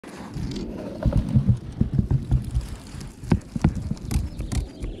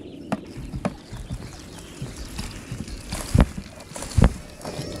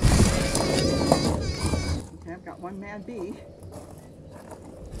plan B.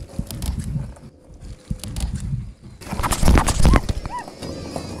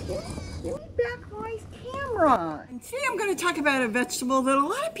 Back my camera. And today I'm going to talk about a vegetable that a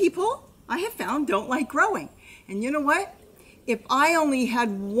lot of people I have found don't like growing. And you know what? If I only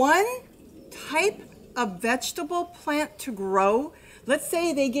had one type of vegetable plant to grow, let's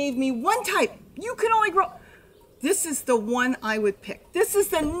say they gave me one type, you can only grow, this is the one I would pick. This is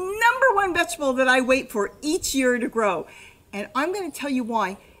the number one vegetable that I wait for each year to grow. And I'm going to tell you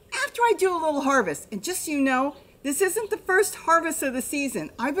why after I do a little harvest. And just so you know, this isn't the first harvest of the season.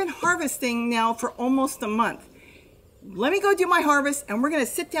 I've been harvesting now for almost a month. Let me go do my harvest, and we're going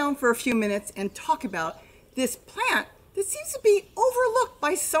to sit down for a few minutes and talk about this plant that seems to be overlooked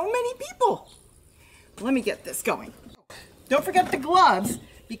by so many people. Let me get this going. Don't forget the gloves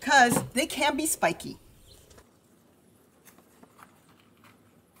because they can be spiky.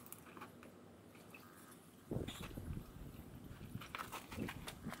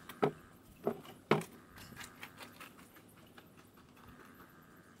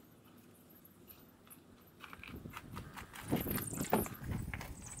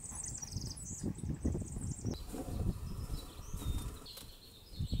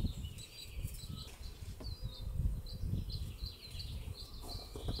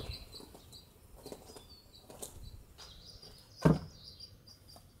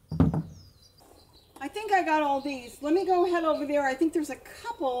 I think I got all these. Let me go head over there. I think there's a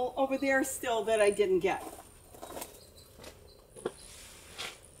couple over there still that I didn't get.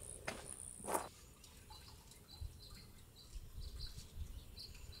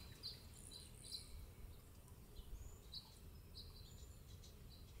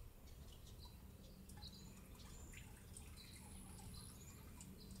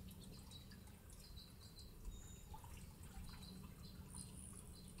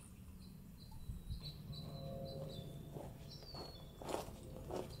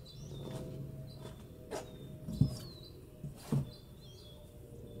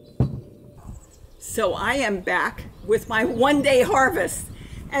 So I am back with my one-day harvest,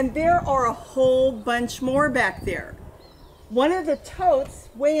 and there are a whole bunch more back there. One of the totes,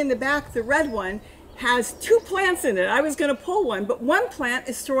 way in the back, the red one, has two plants in it. I was going to pull one, but one plant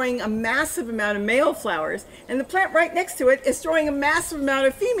is throwing a massive amount of male flowers, and the plant right next to it is throwing a massive amount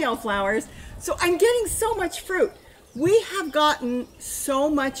of female flowers. So I'm getting so much fruit. We have gotten so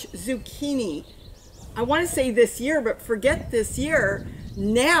much zucchini. I want to say this year, but forget this year.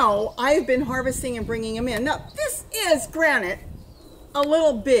 Now I've been harvesting and bringing them in. Now this is, granted, a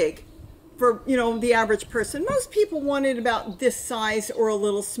little big for, you know, the average person. Most people want it about this size or a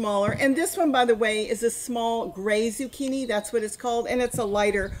little smaller. And this one, by the way, is a small gray zucchini. That's what it's called. And it's a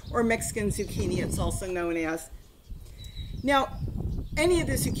lighter or Mexican zucchini, it's also known as. Now, any of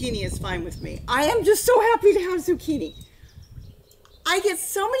the zucchini is fine with me. I am just so happy to have zucchini. I get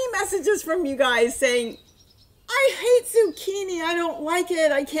so many messages from you guys saying, I hate zucchini, I don't like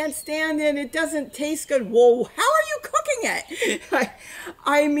it, I can't stand it, it doesn't taste good. Whoa, how are you cooking it?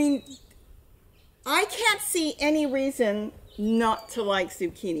 I mean, I can't see any reason not to like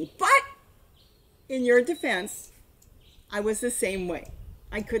zucchini. But in your defense, I was the same way.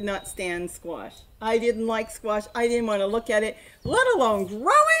 I could not stand squash. I didn't like squash, I didn't want to look at it, let alone grow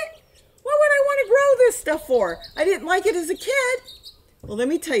it. What would I want to grow this stuff for? I didn't like it as a kid. Well, let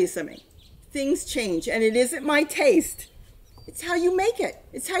me tell you something. Things change, and it isn't my taste. It's how you make it.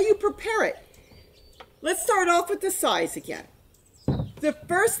 It's how you prepare it. Let's start off with the size again. The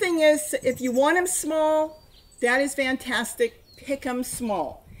first thing is, if you want them small, that is fantastic. Pick them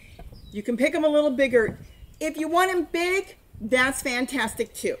small. You can pick them a little bigger. If you want them big, that's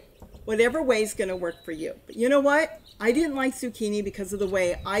fantastic too. Whatever way is going to work for you. But you know what? I didn't like zucchini because of the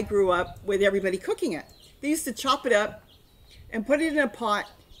way I grew up with everybody cooking it. They used to chop it up and put it in a pot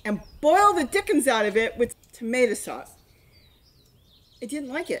and boil the dickens out of it with tomato sauce. I didn't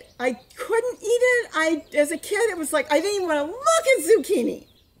like it. I couldn't eat it. As a kid, it was like, I didn't even want to look at zucchini.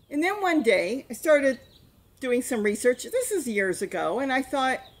 And then one day, I started doing some research. This is years ago, and I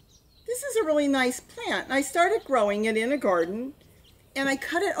thought, this is a really nice plant. And I started growing it in a garden, and I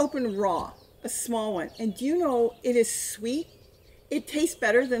cut it open raw, a small one. And do you know, it is sweet. It tastes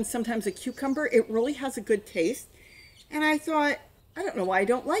better than sometimes a cucumber. It really has a good taste. And I thought, I don't know why I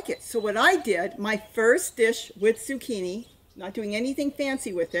don't like it. So what I did, my first dish with zucchini, not doing anything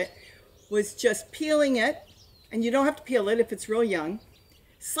fancy with it, was just peeling it, and you don't have to peel it if it's real young,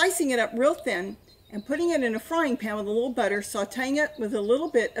 slicing it up real thin, and putting it in a frying pan with a little butter, sauteing it with a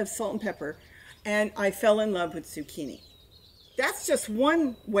little bit of salt and pepper, and I fell in love with zucchini. That's just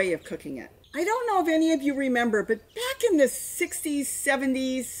one way of cooking it. I don't know if any of you remember, but back in the 60s,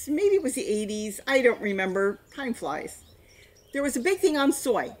 70s, maybe it was the 80s, I don't remember, time flies. There was a big thing on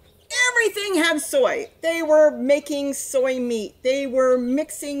soy. Everything had soy. They were making soy meat. They were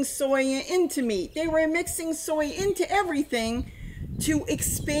mixing soy into meat. They were mixing soy into everything to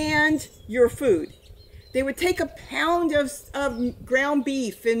expand your food. They would take a pound of ground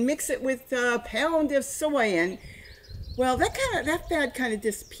beef and mix it with a pound of soy, and well, that fad kind of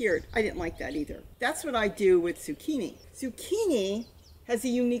disappeared. I didn't like that either. That's what I do with zucchini. Zucchini has a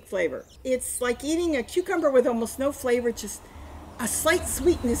unique flavor. It's like eating a cucumber with almost no flavor, just a slight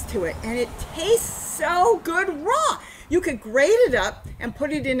sweetness to it, and it tastes so good raw. You could grate it up and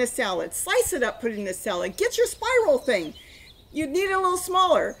put it in a salad. Slice it up, put it in a salad. Get your spiral thing. You'd need it a little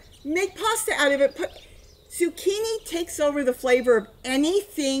smaller. Make pasta out of it. Zucchini takes over the flavor of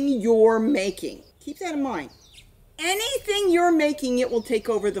anything you're making. Keep that in mind. Anything you're making, it will take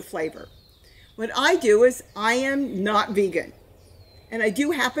over the flavor. What I do is I am not vegan. And I do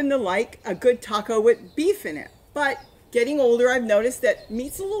happen to like a good taco with beef in it. But getting older, I've noticed that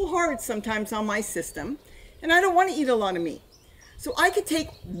meat's a little hard sometimes on my system. And I don't want to eat a lot of meat. So I could take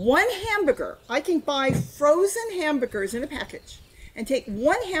one hamburger. I can buy frozen hamburgers in a package. And take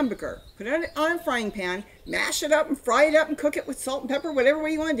one hamburger, put it on a frying pan, mash it up and fry it up and cook it with salt and pepper, whatever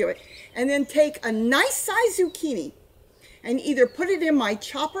way you want to do it. And then take a nice size zucchini and either put it in my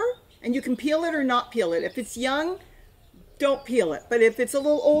chopper, and you can peel it or not peel it. If it's young, don't peel it. But if it's a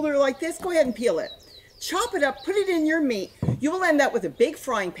little older like this, go ahead and peel it. Chop it up, put it in your meat. You will end up with a big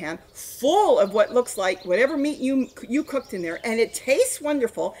frying pan full of what looks like whatever meat you cooked in there, and it tastes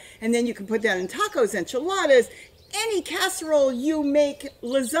wonderful. And then you can put that in tacos, enchiladas, any casserole you make,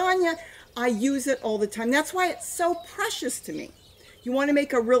 lasagna. I use it all the time. That's why it's so precious to me. You want to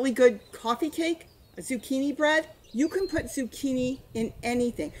make a really good coffee cake, a zucchini bread? You can put zucchini in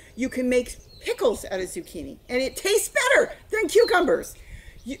anything. You can make pickles out of zucchini, and it tastes better than cucumbers.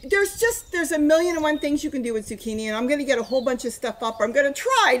 There's a million and one things you can do with zucchini, and I'm going to get a whole bunch of stuff up. I'm going to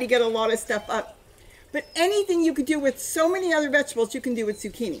try to get a lot of stuff up. But anything you could do with so many other vegetables, you can do with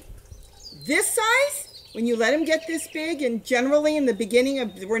zucchini. This size, when you let them get this big, and generally in the beginning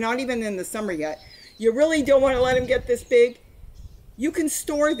of, we're not even in the summer yet, you really don't want to let them get this big. You can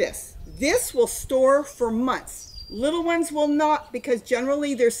store this. This will store for months. Little ones will not, because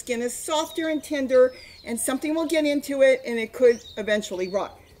generally their skin is softer and tender, and something will get into it and it could eventually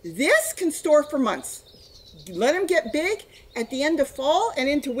rot. This can store for months. Let them get big. At the end of fall and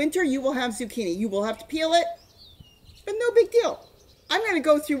into winter, you will have zucchini. You will have to peel it, but no big deal. I'm going to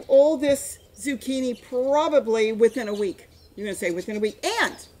go through all this zucchini probably within a week. You're going to say within a week.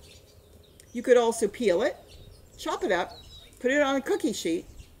 And you could also peel it, chop it up, put it on a cookie sheet,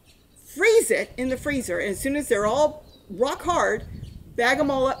 freeze it in the freezer, and as soon as they're all rock hard, bag them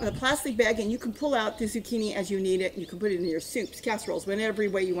all up in a plastic bag, and you can pull out the zucchini as you need it. You can put it in your soups, casseroles, whatever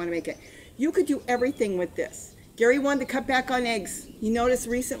way you want to make it. You could do everything with this. Gary wanted to cut back on eggs. He noticed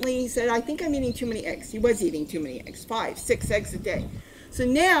recently, he said, I think I'm eating too many eggs. He was eating too many eggs, 5, 6 eggs a day. So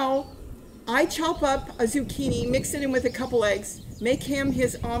now I chop up a zucchini, mix it in with a couple eggs, make him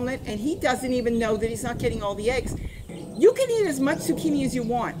his omelet, and he doesn't even know that he's not getting all the eggs. You can eat as much zucchini as you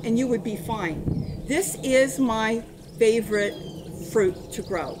want, and you would be fine. This is my favorite fruit to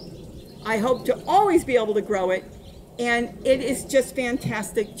grow. I hope to always be able to grow it, and it is just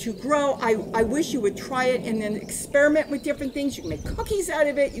fantastic to grow. I wish you would try it and then experiment with different things. You can make cookies out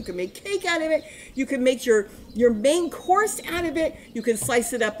of it. You can make cake out of it. You can make your main course out of it. You can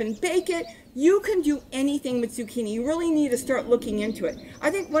slice it up and bake it. You can do anything with zucchini. You really need to start looking into it. I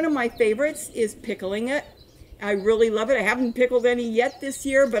think one of my favorites is pickling it. I really love it. I haven't pickled any yet this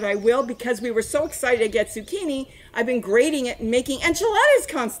year, but I will, because we were so excited to get zucchini. I've been grating it and making enchiladas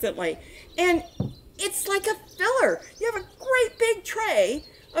constantly. And it's like a filler. You have a great big tray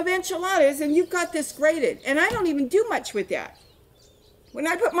of enchiladas and you've got this grated. And I don't even do much with that. When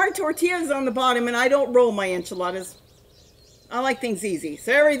I put my tortillas on the bottom, and I don't roll my enchiladas, I like things easy.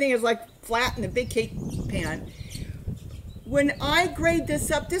 So everything is like flat in a big cake pan. When I grate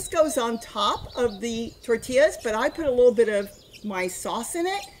this up, this goes on top of the tortillas, but I put a little bit of my sauce in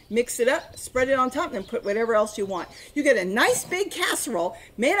it, mix it up, spread it on top, and then put whatever else you want. You get a nice big casserole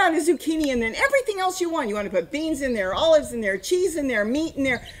made out of zucchini, and then everything else you want. You want to put beans in there, olives in there, cheese in there, meat in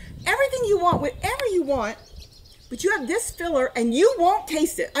there, everything you want, whatever you want. But you have this filler, and you won't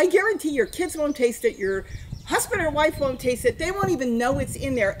taste it. I guarantee your kids won't taste it. Your husband or wife won't taste it. They won't even know it's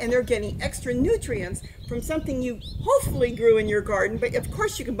in there, and they're getting extra nutrients from something you hopefully grew in your garden. But of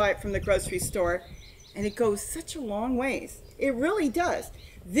course you can buy it from the grocery store, and it goes such a long ways. It really does.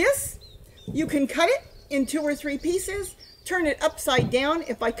 This, you can cut it in 2 or 3 pieces, turn it upside down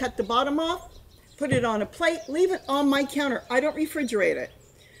if I cut the bottom off, put it on a plate, leave it on my counter. I don't refrigerate it.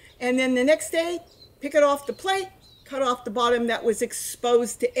 And then the next day, pick it off the plate, cut off the bottom that was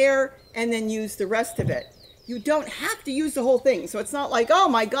exposed to air, and then use the rest of it. You don't have to use the whole thing. So it's not like, oh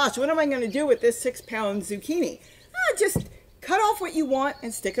my gosh, what am I going to do with this 6-pound zucchini? Just cut off what you want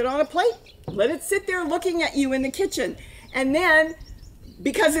and stick it on a plate. Let it sit there looking at you in the kitchen. And then,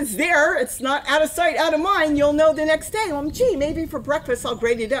 because it's there, it's not out of sight, out of mind, you'll know the next day, well, gee, maybe for breakfast I'll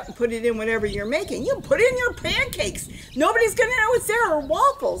grate it up and put it in whatever you're making. You put it in your pancakes. Nobody's going to know it's there, or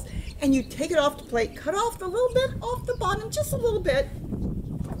waffles. And you take it off the plate, cut off the little bit off the bottom, just a little bit,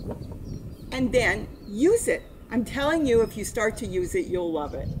 and then use it. I'm telling you, if you start to use it, you'll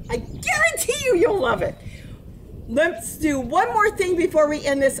love it. I guarantee you, you'll love it. Let's do one more thing before we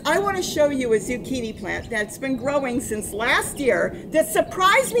end this. I want to show you a zucchini plant that's been growing since last year that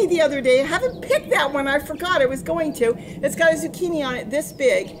surprised me the other day. I haven't picked that one. I forgot I was going to. It's got a zucchini on it this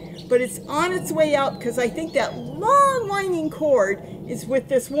big, but it's on its way out because I think that long winding cord is, with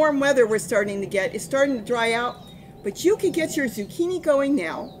this warm weather we're starting to get, is starting to dry out. But you could get your zucchini going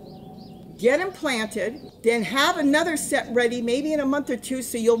now, get them planted, then have another set ready maybe in a month or two,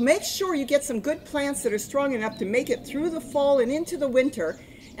 so you'll make sure you get some good plants that are strong enough to make it through the fall and into the winter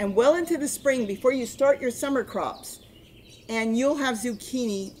and well into the spring before you start your summer crops. And you'll have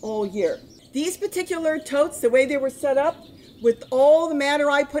zucchini all year. These particular totes, the way they were set up, with all the matter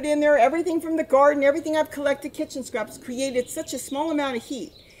I put in there, everything from the garden, everything I've collected, kitchen scraps, created such a small amount of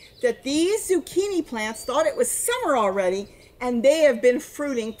heat that these zucchini plants thought it was summer already. And they have been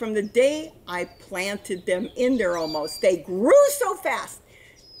fruiting from the day I planted them in there almost. They grew so fast.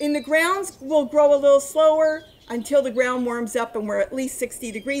 In the grounds, we'll grow a little slower until the ground warms up and we're at least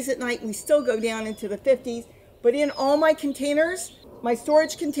 60 degrees at night. We still go down into the 50s. But in all my containers, my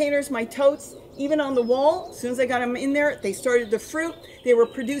storage containers, my totes, even on the wall, as soon as I got them in there, they started to fruit. They were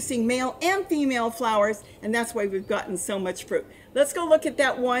producing male and female flowers, and that's why we've gotten so much fruit. Let's go look at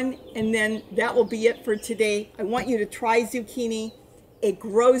that one, and then that will be it for today. I want you to try zucchini. It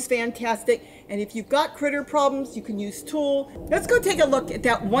grows fantastic, and if you've got critter problems, you can use Tool. Let's go take a look at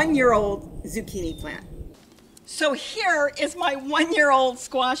that 1-year-old zucchini plant. So here is my 1-year-old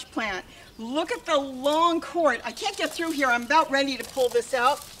squash plant. Look at the long cord. I can't get through here. I'm about ready to pull this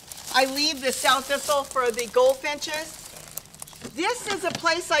out. I leave the sow thistle for the goldfinches. This is a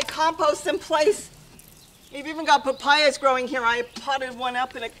place I compost and place. We've even got papayas growing here. I potted one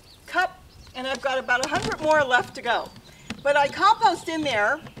up in a cup, and I've got about 100 more left to go. But I compost in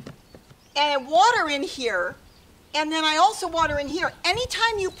there, and I water in here, and then I also water in here.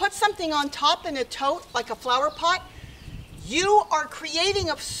 Anytime you put something on top in a tote, like a flower pot, you are creating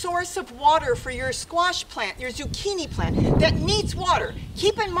a source of water for your squash plant, your zucchini plant, that needs water.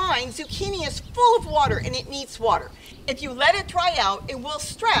 Keep in mind, zucchini is full of water and it needs water. If you let it dry out, it will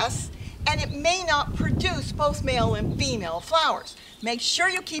stress and it may not produce both male and female flowers. Make sure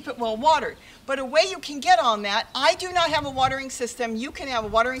you keep it well watered. But a way you can get on that, I do not have a watering system. You can have a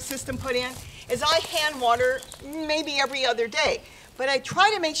watering system put in, is I hand water maybe every other day. But I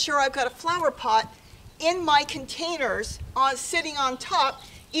try to make sure I've got a flower pot in my containers sitting on top,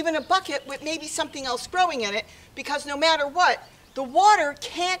 even a bucket with maybe something else growing in it, because no matter what, the water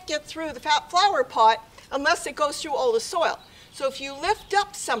can't get through the flower pot unless it goes through all the soil. So if you lift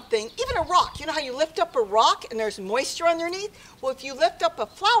up something, even a rock, you know how you lift up a rock and there's moisture underneath? Well, if you lift up a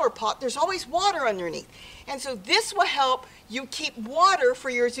flower pot, there's always water underneath. And so this will help you keep water for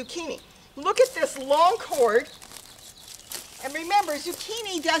your zucchini. Look at this long cord. And remember,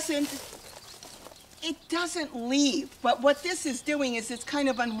 zucchini doesn't leave, but what this is doing is it's kind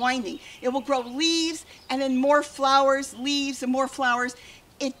of unwinding. It will grow leaves and then more flowers, leaves and more flowers.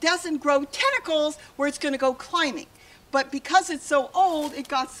 It doesn't grow tentacles where it's going to go climbing. But because it's so old, it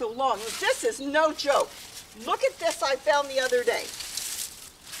got so long. This is no joke. Look at this I found the other day.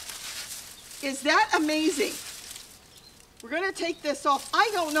 Is that amazing? We're going to take this off. I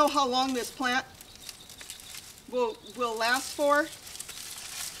don't know how long this plant will last for.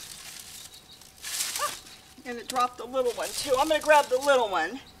 And it dropped the little one too. I'm going to grab the little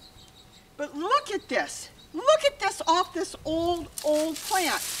one. But look at this. Look at this off this old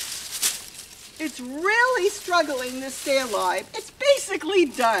plant. It's really struggling to stay alive. It's basically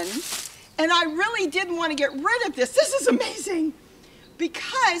done. And I really didn't want to get rid of this. This is amazing.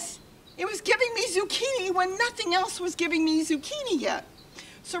 Because it was giving me zucchini when nothing else was giving me zucchini yet.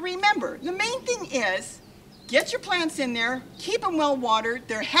 So remember, the main thing is, get your plants in there, keep them well watered.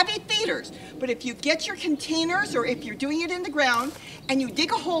 They're heavy feeders. But if you get your containers, or if you're doing it in the ground, and you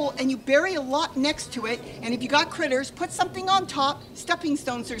dig a hole and you bury a lot next to it, and if you got critters, put something on top, stepping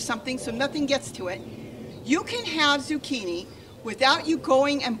stones or something so nothing gets to it. You can have zucchini without you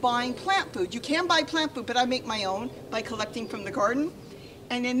going and buying plant food. You can buy plant food, but I make my own by collecting from the garden.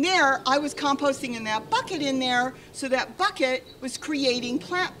 And in there, I was composting in that bucket in there, so that bucket was creating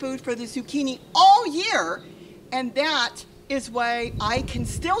plant food for the zucchini all year. And that is why I can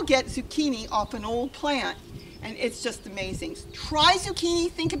still get zucchini off an old plant. And it's just amazing. Try zucchini,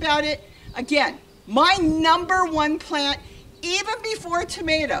 think about it. Again, my #1 plant, even before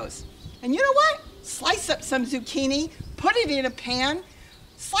tomatoes. And you know what? Slice up some zucchini, put it in a pan,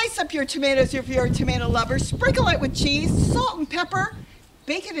 slice up your tomatoes if you're a tomato lover, sprinkle it with cheese, salt and pepper,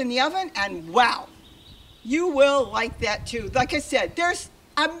 bake it in the oven, and wow, you will like that too. Like I said, there's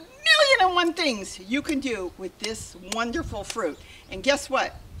a million and one things you can do with this wonderful fruit. And guess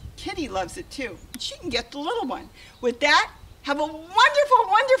what? Kitty loves it too. She can get the little one. With that, have a wonderful,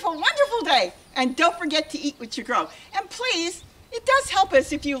 wonderful, wonderful day. And don't forget to eat what you grow. And please, it does help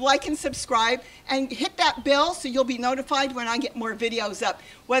us if you like and subscribe and hit that bell so you'll be notified when I get more videos up,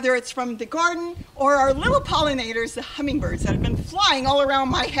 whether it's from the garden or our little pollinators, the hummingbirds that have been flying all around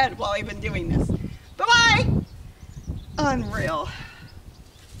my head while I've been doing this. Bye-bye. Unreal.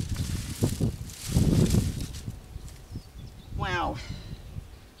 Wow.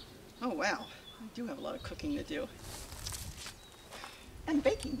 Oh, wow. I do have a lot of cooking to do. And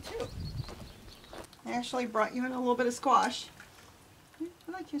baking, too. I actually brought you in a little bit of squash.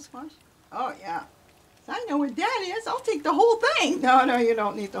 I like your squash. Oh, yeah. I know where that is. I'll take the whole thing. No, no, you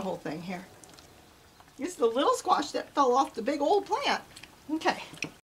don't need the whole thing. Here. It's the little squash that fell off the big old plant. Okay.